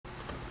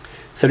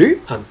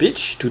Salut, I'm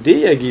Pitch.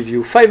 Today I give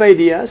you 5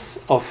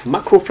 ideas of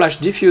macro flash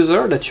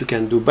diffuser that you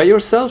can do by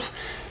yourself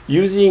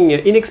using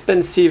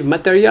inexpensive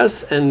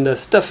materials and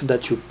stuff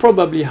that you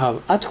probably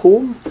have at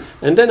home,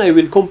 and then I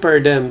will compare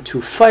them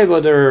to 5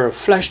 other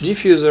flash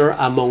diffuser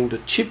among the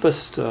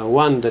cheapest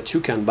one that you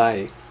can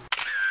buy.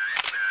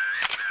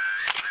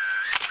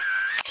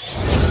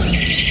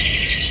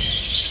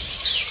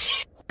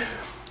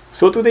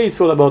 So today it's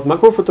all about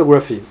macro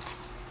photography,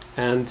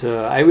 and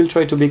I will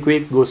try to be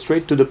quick, go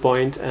straight to the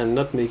point and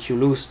not make you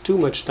lose too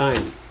much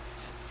time.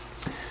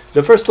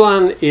 The first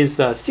one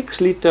is a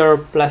 6-liter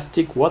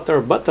plastic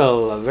water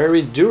bottle,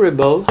 very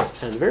durable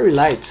and very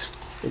light,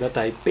 that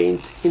I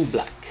paint in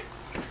black.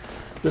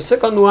 The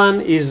second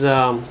one is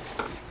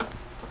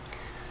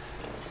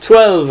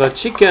 12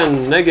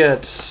 chicken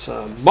nuggets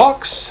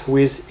box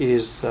with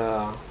its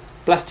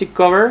plastic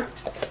cover,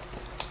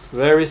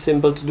 very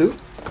simple to do.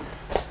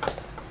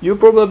 You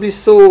probably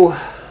saw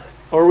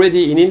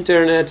already in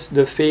internet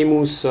the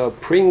famous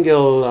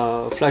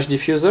Pringle flash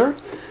diffuser,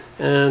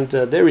 and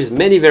there is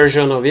many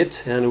versions of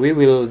it, and we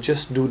will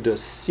just do the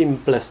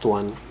simplest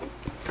one.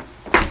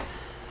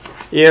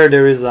 Here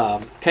there is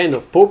a kind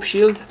of pop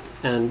shield,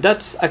 and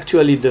that's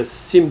actually the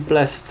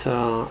simplest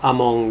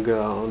among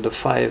the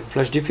 5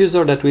 flash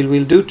diffuser that we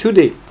will do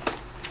today.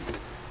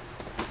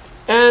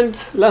 And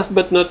last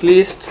but not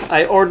least,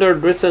 I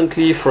ordered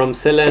recently from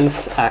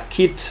Celens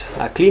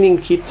a cleaning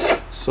kit,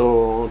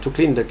 so to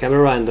clean the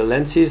camera and the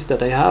lenses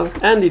that I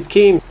have, and it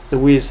came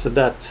with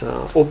that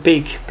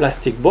opaque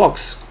plastic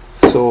box,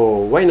 so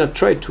why not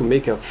try to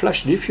make a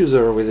flash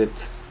diffuser with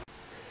it.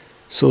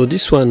 So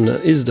this one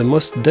is the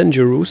most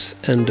dangerous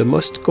and the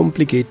most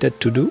complicated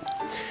to do.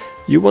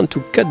 You want to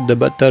cut the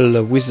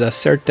bottle with a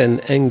certain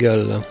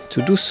angle.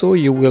 To do so,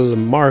 you will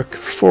mark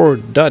 4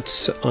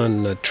 dots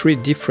on 3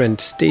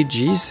 different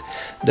stages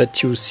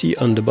that you see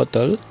on the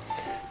bottle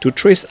to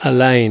trace a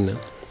line,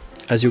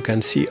 as you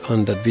can see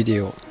on that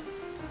video.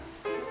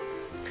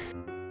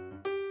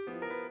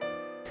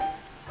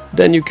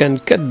 Then you can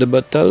cut the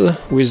bottle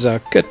with a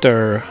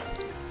cutter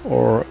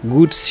or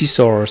good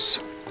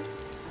scissors.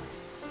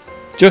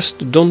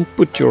 Just don't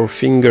put your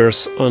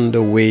fingers on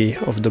the way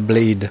of the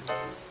blade.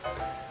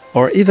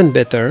 Or even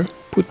better,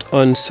 put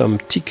on some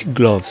thick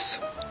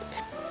gloves.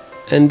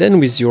 And then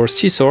with your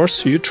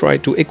scissors you try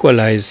to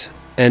equalize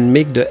and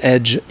make the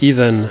edge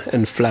even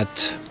and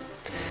flat.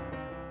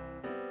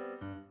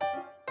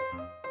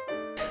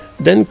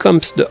 Then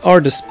comes the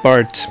hardest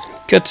part.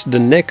 Cut the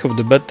neck of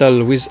the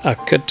bottle with a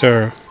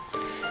cutter.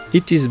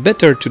 It is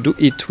better to do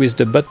it with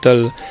the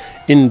bottle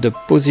in the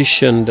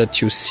position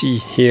that you see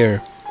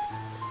here.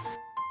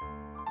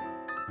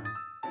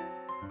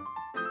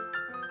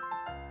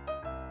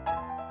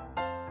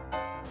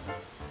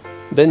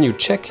 Then you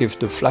check if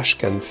the flash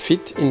can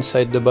fit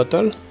inside the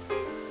bottle.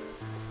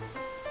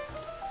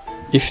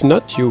 If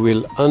not, you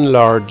will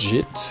enlarge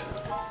it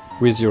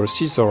with your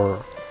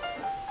scissors.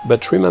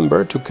 But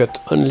remember to cut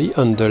only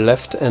on the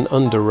left and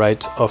on the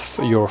right of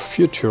your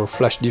future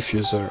flash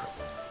diffuser.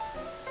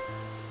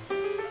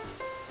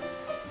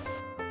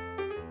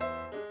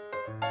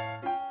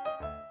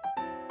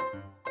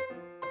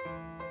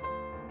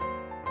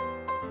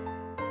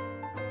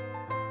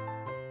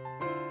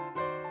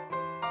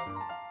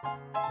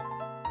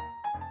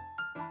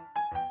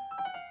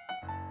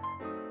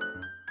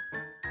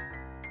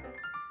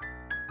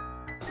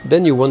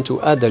 Then you want to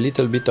add a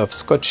little bit of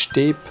scotch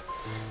tape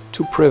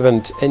to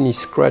prevent any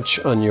scratch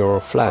on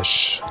your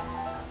flash.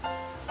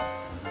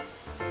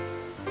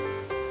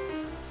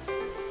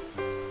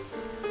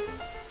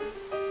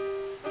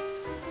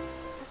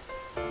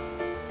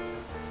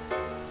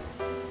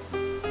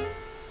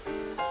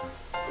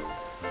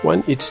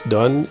 When it's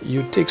done,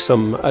 you take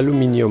some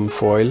aluminum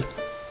foil .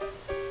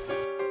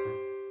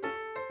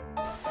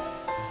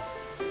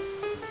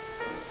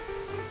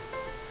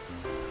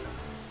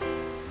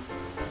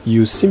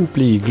 You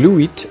simply glue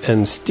it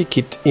and stick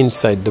it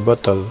inside the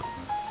bottle.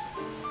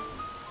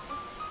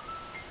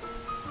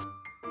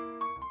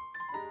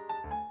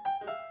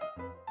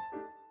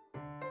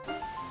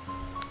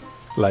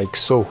 Like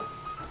so.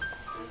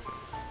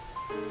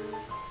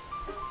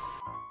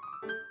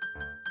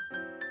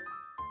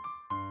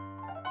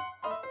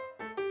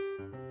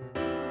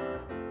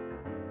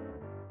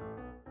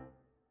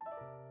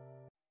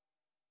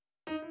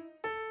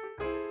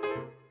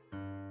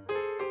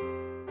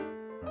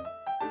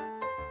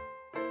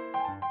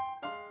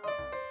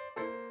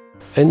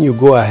 And you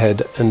go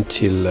ahead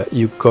until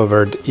you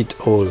covered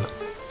it all.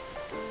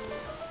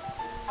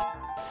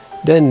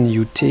 Then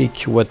you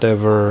take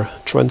whatever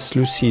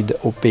translucid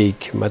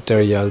opaque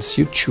materials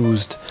you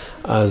choose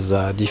as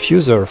a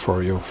diffuser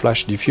for your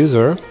flash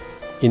diffuser.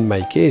 In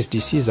my case,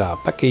 this is a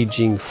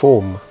packaging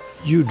foam.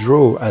 You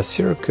draw a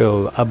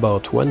circle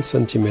about 1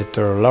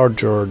 centimeter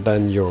larger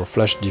than your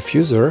flash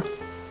diffuser.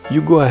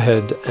 You go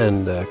ahead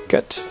and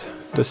cut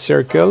the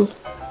circle.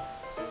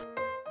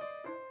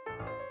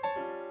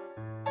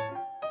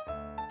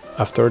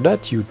 After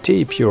that, you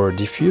tape your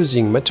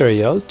diffusing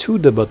material to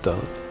the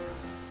bottle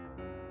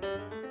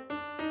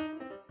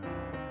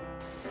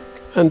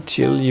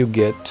until you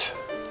get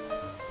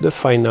the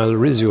final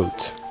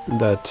result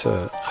that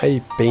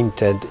I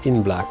painted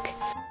in black.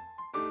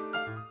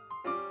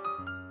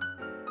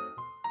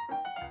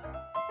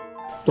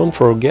 Don't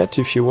forget,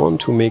 if you want,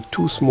 to make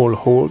 2 small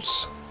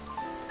holes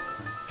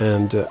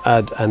and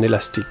add an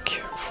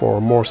elastic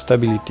for more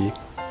stability.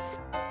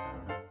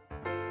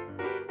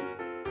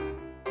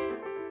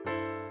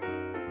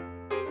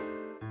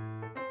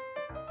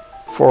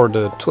 For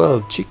the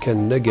 12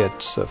 chicken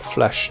nuggets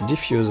flash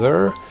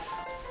diffuser,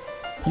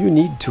 you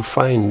need to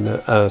find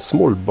a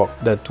small box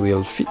that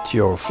will fit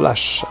your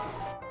flash.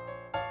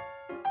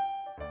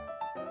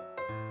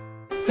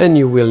 And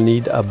you will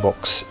need a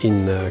box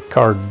in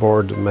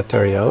cardboard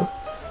material.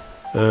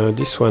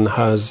 This one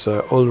has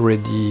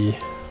already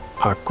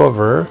a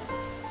cover,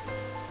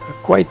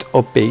 quite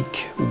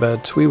opaque,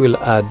 but we will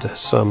add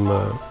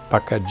some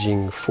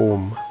packaging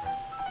foam.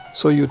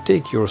 So you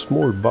take your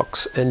small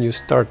box and you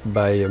start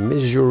by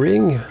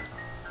measuring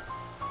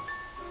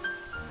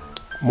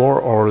more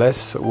or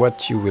less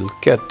what you will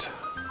cut.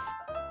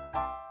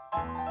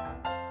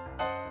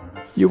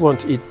 You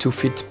want it to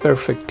fit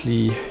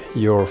perfectly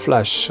your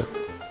flash.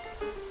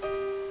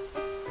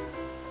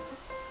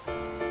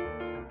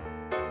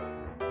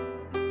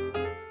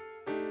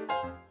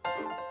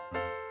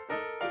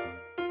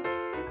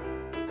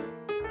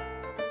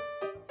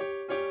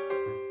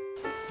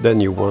 Then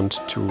you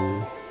want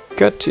to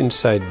cut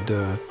inside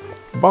the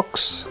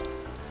box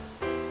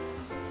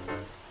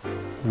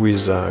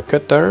with a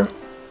cutter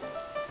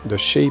the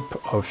shape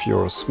of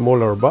your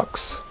smaller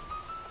box.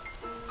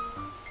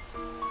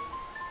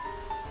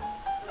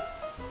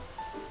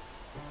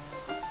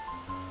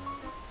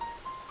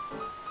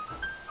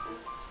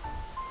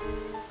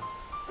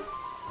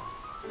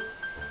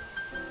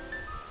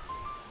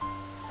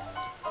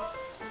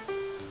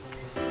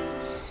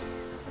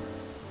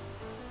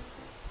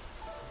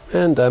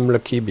 And I'm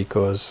lucky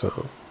because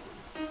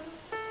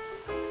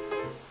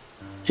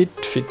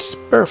it fits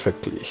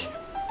perfectly.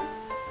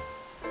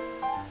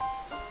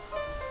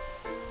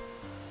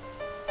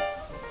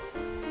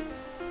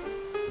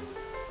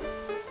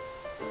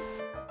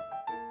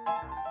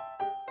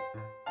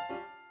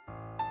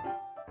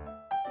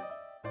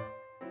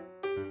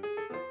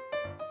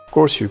 Of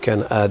course, you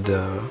can add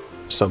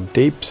some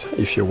tapes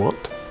if you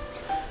want,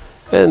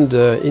 and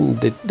in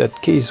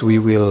that case we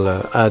will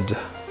add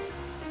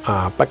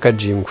a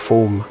packaging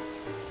foam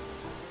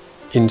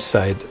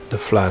inside the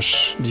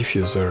flash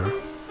diffuser.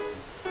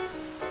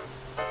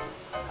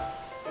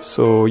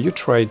 So you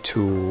try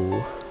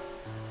to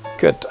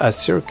cut a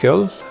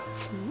circle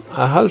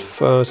a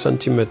half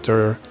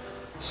centimeter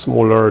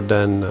smaller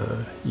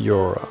than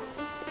your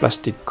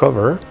plastic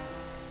cover.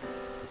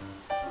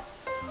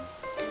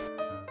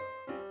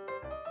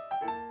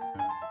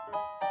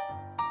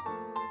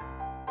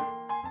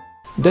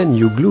 Then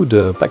you glue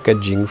the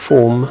packaging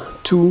foam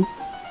to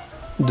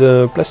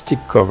the plastic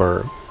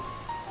cover.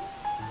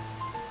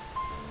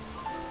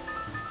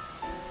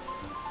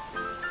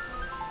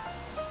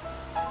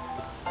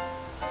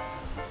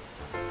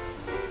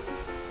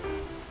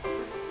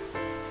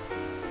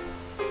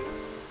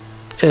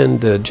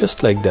 And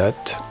just like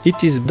that,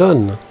 it is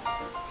done.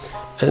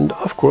 And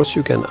of course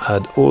you can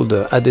add all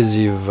the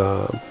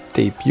adhesive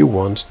tape you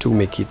want to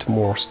make it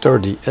more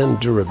sturdy and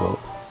durable.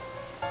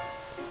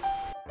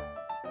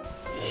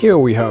 Here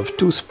we have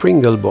 2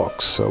 Springle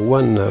boxes,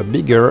 one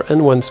bigger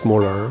and one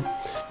smaller.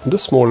 The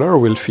smaller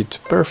will fit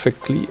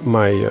perfectly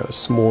my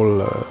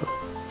small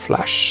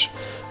flash,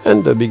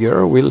 and the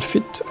bigger will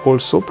fit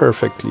also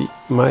perfectly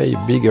my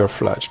bigger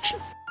flash.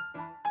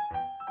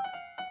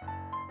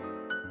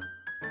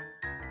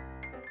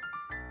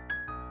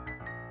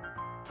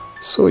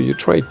 So you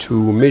try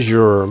to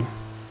measure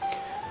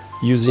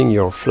using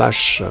your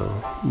flash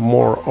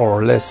more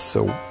or less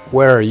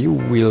where you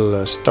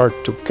will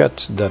start to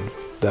cut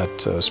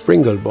that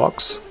Springle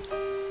box,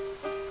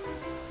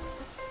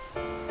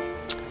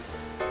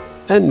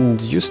 and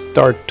you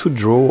start to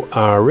draw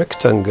a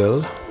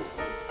rectangle,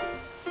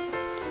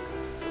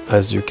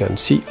 as you can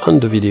see on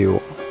the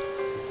video.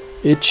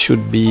 It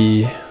should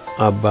be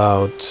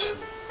about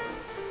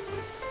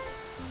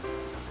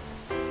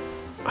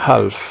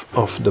half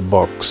of the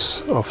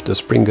box, of the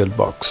Springle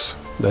box,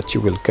 that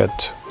you will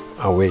cut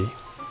away.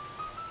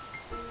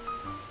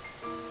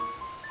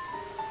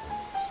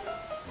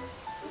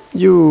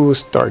 You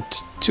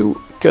start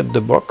to cut the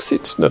box.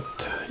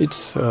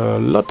 It's a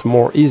lot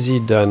more easy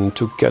than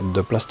to cut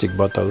the plastic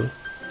bottle.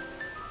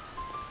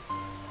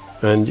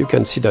 And you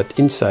can see that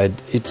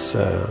inside it's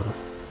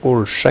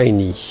all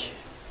shiny.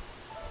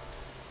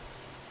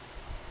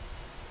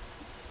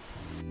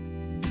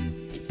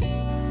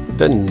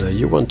 Then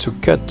you want to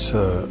cut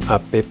a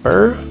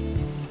paper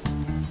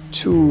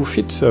to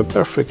fit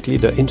perfectly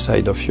the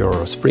inside of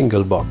your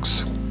Springle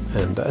box.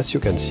 And as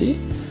you can see,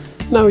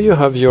 now you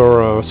have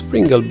your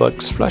Springle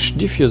box flash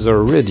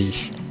diffuser ready.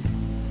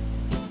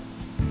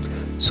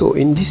 So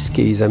in this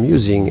case I'm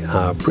using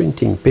a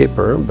printing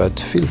paper, but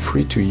feel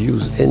free to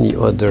use any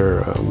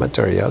other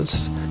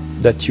materials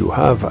that you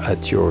have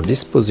at your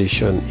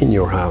disposition in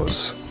your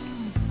house.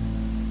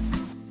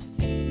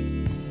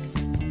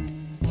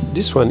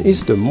 this one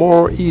is the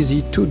more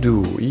easy to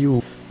do.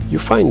 You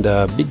find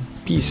a big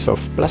piece of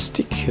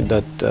plastic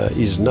that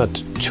is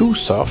not too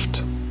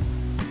soft,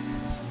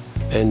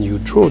 and you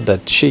draw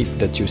that shape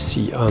that you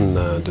see on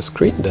the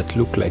screen that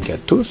look like a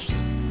tooth.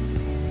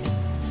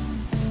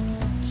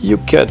 You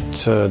cut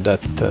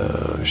that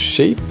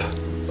shape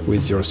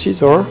with your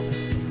scissor.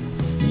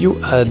 You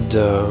add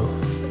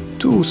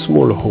 2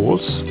 small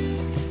holes,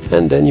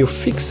 and then you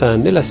fix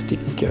an elastic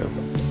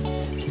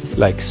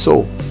like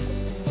so,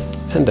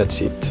 and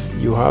that's it.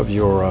 You have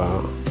your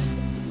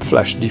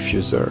flash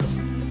diffuser.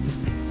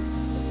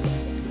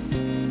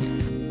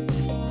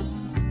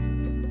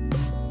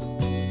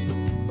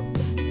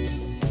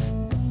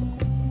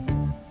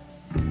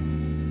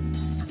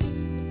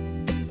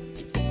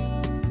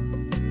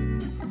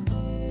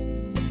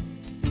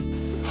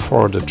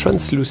 For the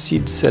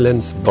translucid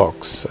Celens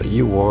box,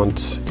 you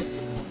want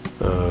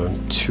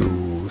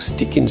to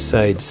stick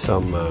inside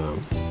some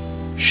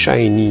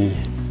shiny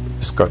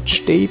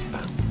Scotch tape.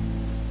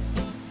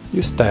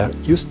 You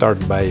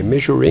start by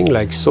measuring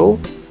like so,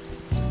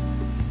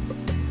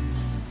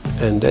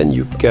 and then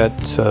you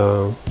cut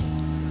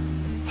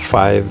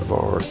 5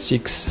 or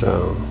 6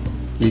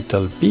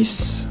 little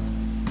pieces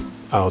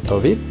out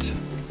of it.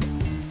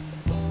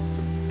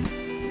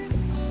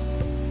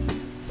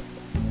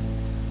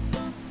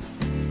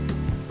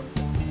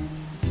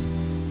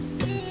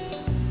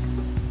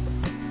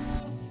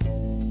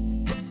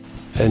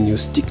 And you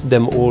stick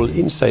them all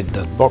inside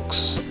that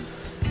box,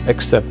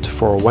 except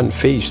for one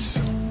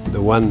face,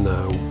 the one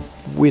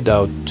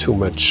without too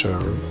much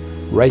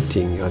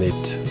writing on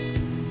it.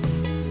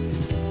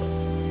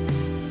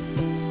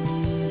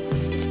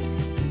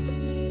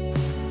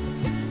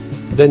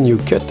 Then you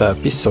cut a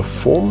piece of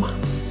foam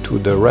to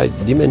the right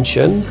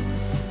dimension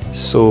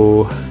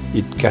so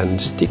it can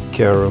stick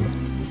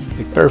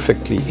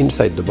perfectly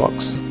inside the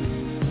box.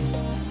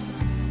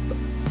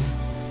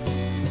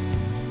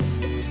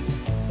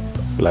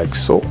 Like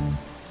so.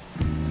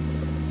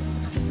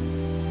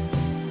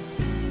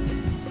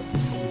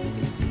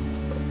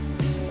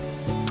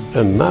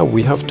 And now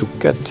we have to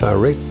cut a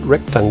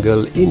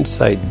rectangle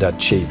inside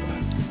that shape.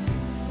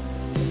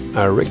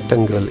 A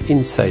rectangle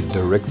inside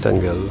the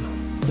rectangle.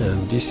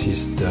 And this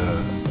is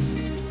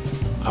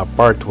a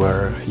part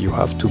where you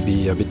have to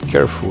be a bit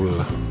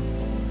careful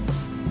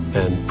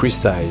and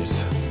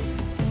precise.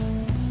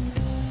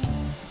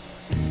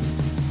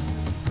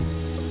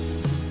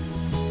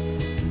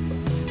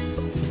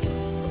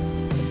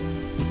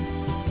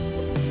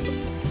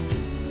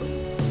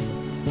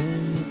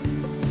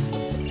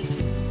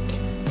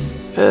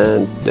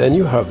 And then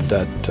you have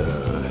that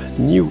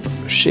new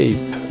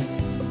shape,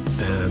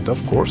 and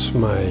of course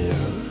my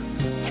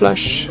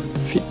flash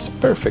fits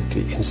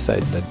perfectly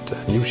inside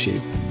that new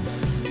shape.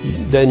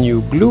 Then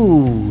you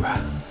glue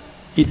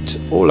it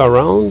all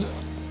around,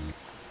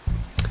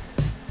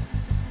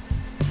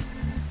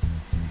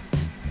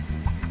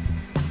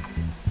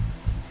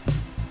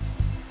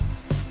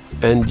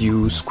 and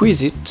you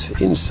squeeze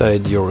it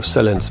inside your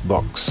Celens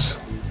box.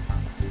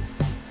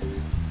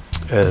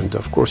 And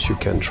of course you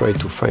can try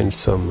to find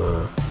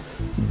some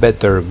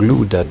better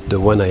glue than the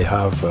one I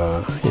have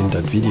in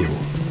that video.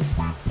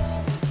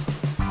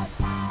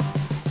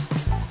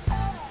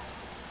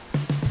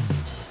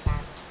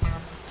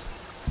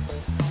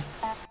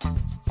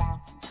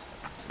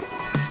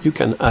 You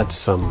can add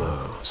some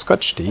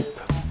Scotch tape,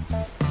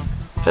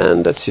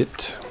 and that's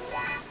it.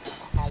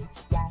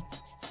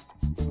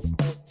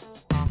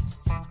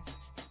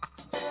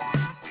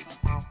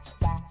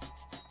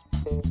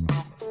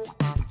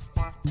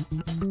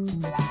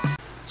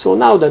 So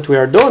now that we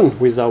are done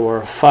with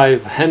our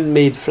 5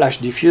 handmade flash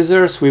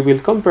diffusers, we will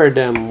compare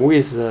them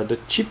with the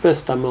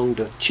cheapest among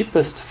the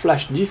cheapest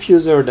flash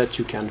diffuser that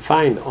you can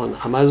find on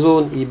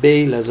Amazon,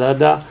 eBay,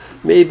 Lazada,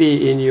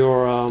 maybe in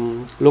your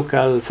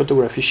local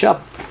photography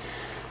shop.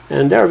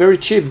 And they are very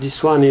cheap.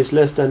 This one is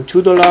less than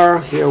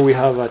 $2. Here we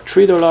have a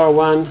 $3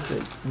 one.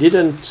 I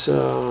didn't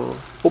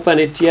open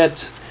it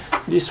yet.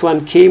 This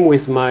one came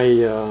with my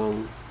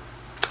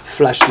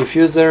flash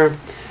diffuser.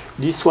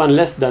 This one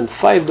less than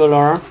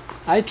 $5.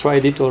 I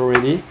tried it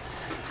already,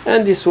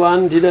 and this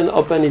one didn't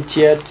open it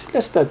yet,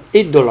 less than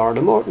 $8,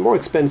 the more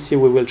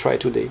expensive we will try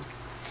today.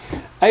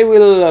 I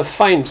will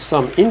find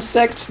some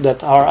insects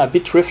that are a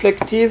bit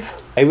reflective.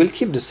 I will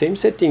keep the same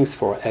settings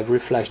for every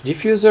flash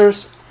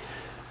diffusers,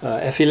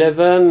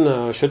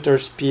 f11, shutter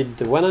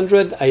speed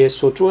 100,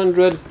 ISO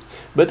 200,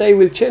 but I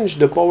will change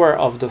the power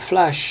of the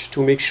flash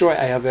to make sure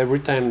I have every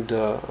time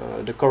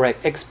the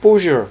correct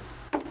exposure,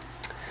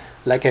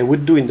 like I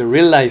would do in the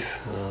real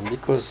life,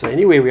 because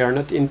anyway we are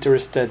not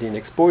interested in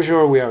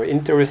exposure, we are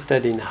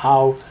interested in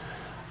how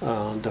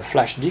the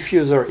flash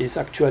diffuser is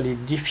actually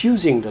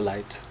diffusing the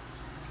light.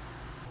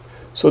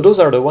 So those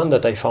are the ones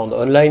that I found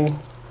online,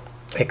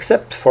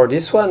 except for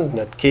this one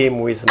that came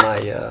with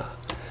my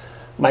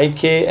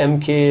Meike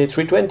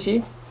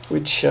MK320,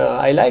 which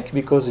I like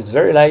because it's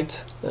very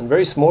light and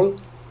very small.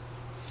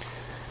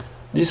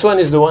 This one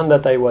is the one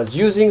that I was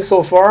using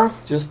so far,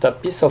 just a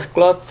piece of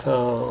cloth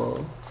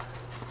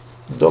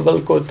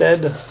double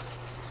coated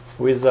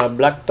with a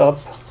black top,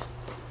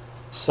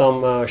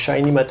 some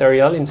shiny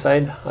material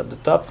inside at the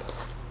top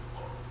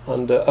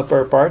on the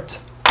upper part.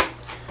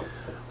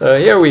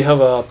 Here we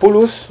have a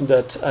Pulus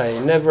that I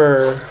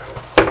never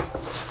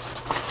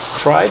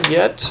tried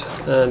yet,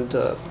 and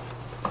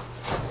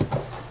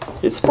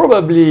it's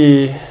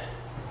probably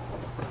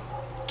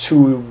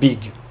too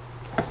big.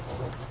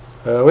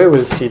 We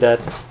will see that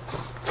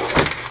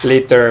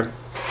later.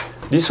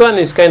 This one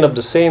is kind of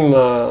the same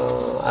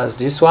as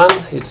this one.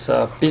 It's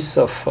a piece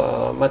of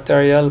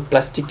material,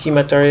 plasticky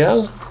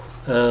material,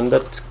 and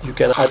that you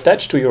can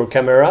attach to your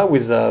camera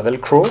with a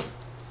Velcro.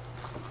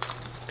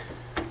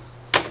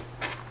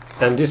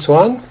 And this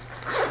one,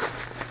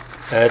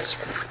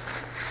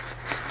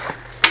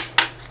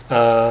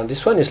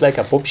 this one is like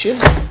a pop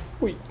shield.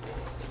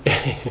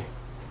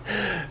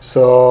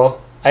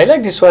 So I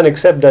like this one,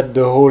 except that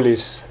the hole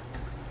is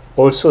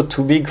also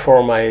too big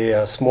for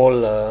my small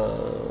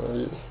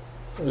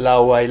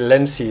low-wide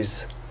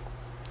lenses.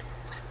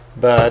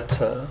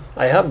 But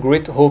I have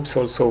great hopes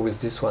also with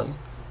this one.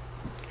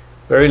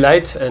 Very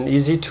light and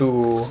easy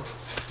to,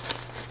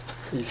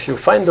 if you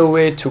find a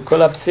way to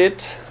collapse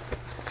it.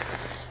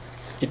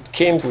 It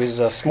came with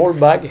a small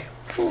bag.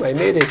 I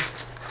made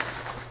it.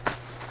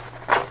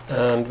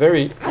 And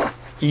very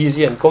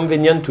easy and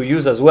convenient to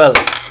use as well.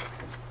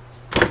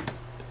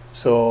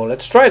 So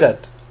let's try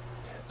that.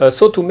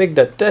 So to make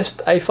that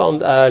test, I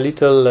found a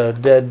little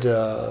dead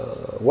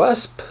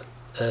wasp,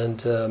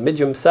 and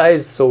medium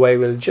size, so I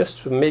will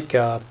just make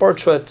a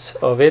portrait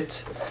of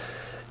it,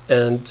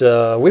 and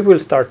we will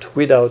start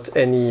without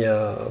any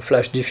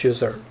flash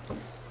diffuser.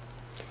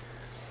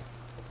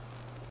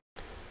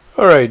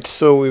 Alright,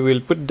 so we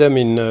will put them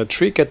in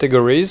 3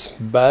 categories: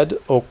 bad,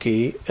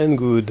 okay, and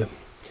good.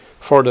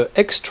 For the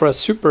extra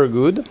super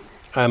good,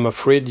 I'm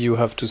afraid you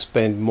have to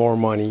spend more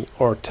money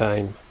or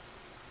time.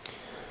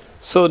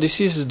 So this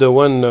is the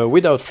one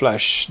without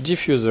flash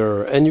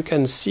diffuser, and you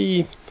can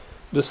see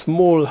the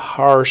small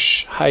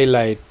harsh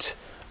highlight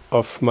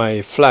of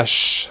my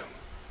flash,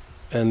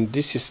 and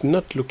this is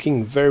not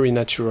looking very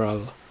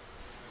natural.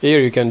 Here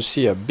you can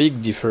see a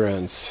big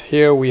difference.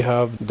 Here we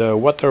have the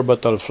water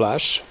bottle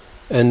flash,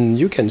 and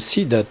you can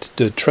see that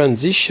the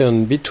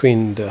transition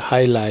between the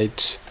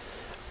highlights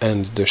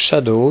and the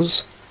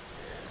shadows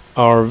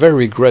are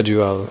very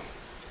gradual.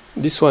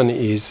 This one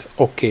is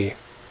okay.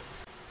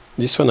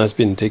 This one has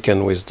been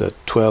taken with the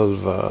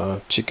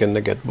 12 chicken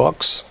nugget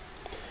box,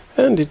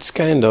 and it's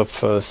kind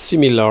of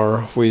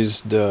similar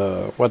with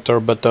the water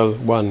bottle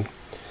one.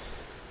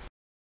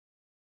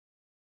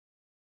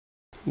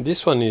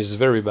 This one is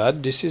very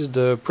bad. This is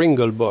the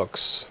Pringle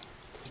box.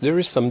 There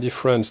is some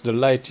difference. The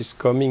light is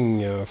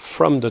coming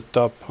from the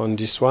top on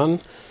this one,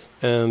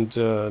 and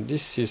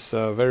this is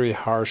a very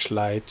harsh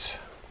light.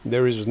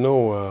 There is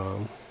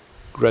no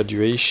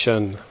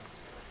graduation.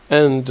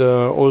 And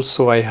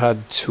also I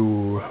had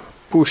to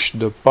push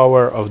the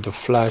power of the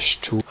flash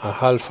to a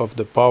half of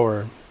the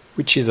power,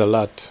 which is a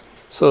lot.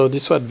 So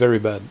this was very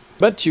bad.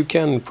 But you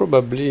can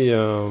probably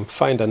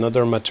find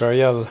another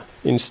material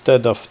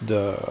instead of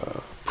the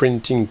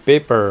printing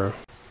paper.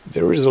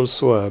 There is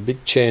also a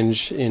big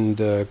change in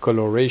the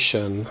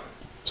coloration.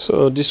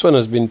 So this one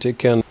has been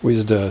taken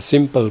with the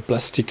simple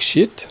plastic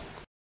sheet,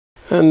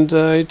 and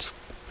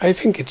I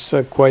think it's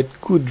a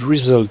quite good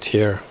result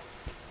here.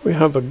 We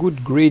have a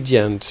good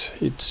gradient.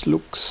 It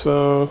looks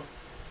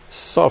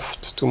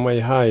soft to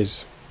my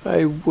eyes.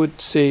 I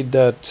would say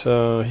that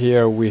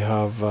here we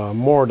have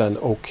more than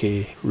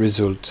okay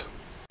result.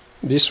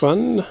 This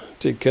one,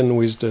 taken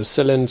with the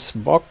Celens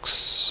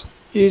box,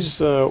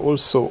 is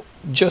also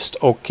just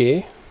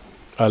okay.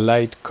 A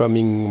light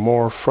coming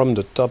more from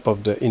the top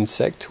of the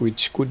insect,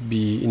 which could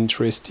be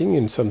interesting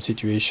in some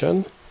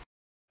situation.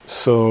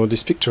 So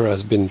this picture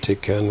has been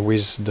taken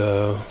with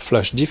the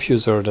flash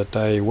diffuser that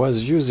I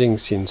was using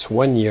since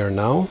 1 year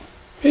now.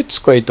 It's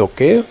quite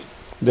okay.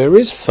 There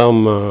is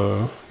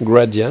some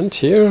gradient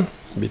here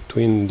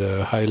between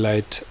the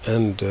highlight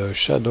and the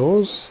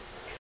shadows.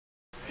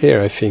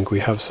 Here I think we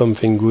have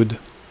something good.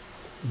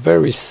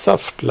 Very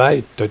soft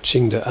light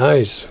touching the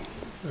eyes.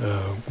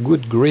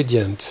 Good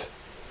gradient.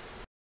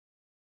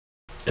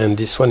 And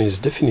this one is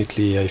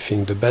definitely, I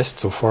think, the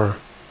best so far.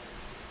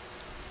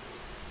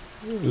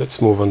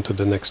 Let's move on to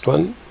the next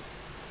one.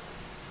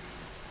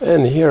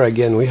 And here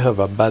again we have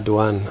a bad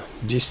one.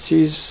 This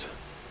is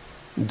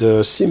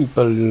the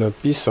simple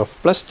piece of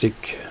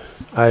plastic.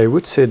 I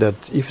would say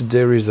that if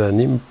there is an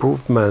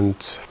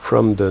improvement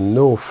from the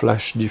no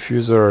flash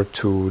diffuser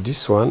to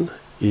this one,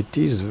 it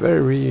is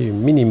very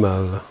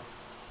minimal.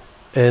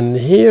 And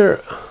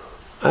here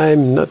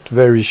I'm not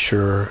very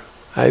sure.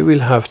 I will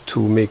have to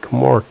make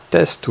more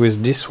tests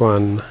with this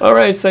one.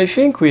 Alright, so I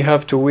think we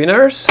have 2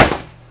 winners.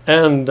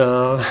 And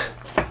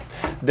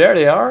there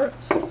they are.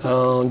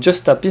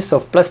 Just a piece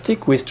of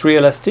plastic with 3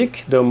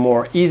 elastic, the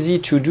more easy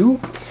to do.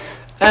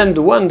 And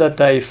the one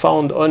that I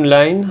found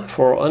online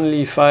for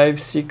only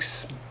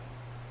 $5–6.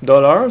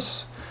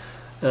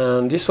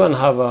 And this one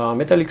have a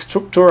metallic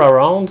structure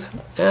around,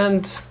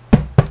 and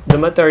the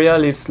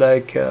material is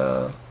like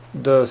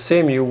the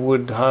same you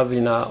would have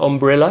in an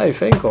umbrella, I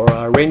think, or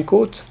a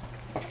raincoat,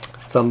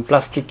 some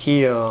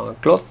plasticky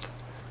cloth.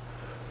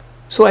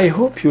 So I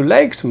hope you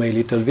liked my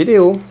little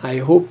video. I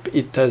hope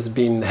it has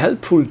been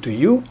helpful to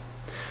you.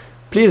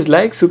 Please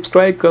like,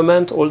 subscribe,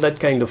 comment, all that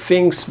kind of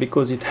things,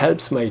 because it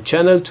helps my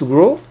channel to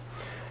grow.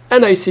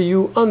 And I see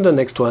you on the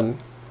next one.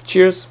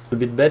 Cheers. A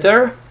bit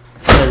better.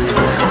 And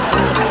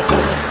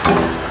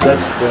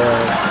that's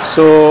the...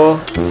 so...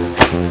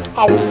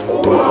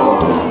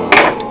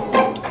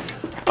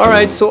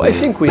 Alright, so I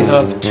think we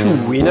have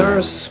 2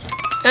 winners.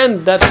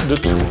 And that's the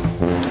 2.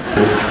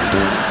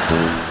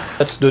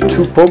 That's the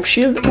 2 Pope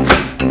shield.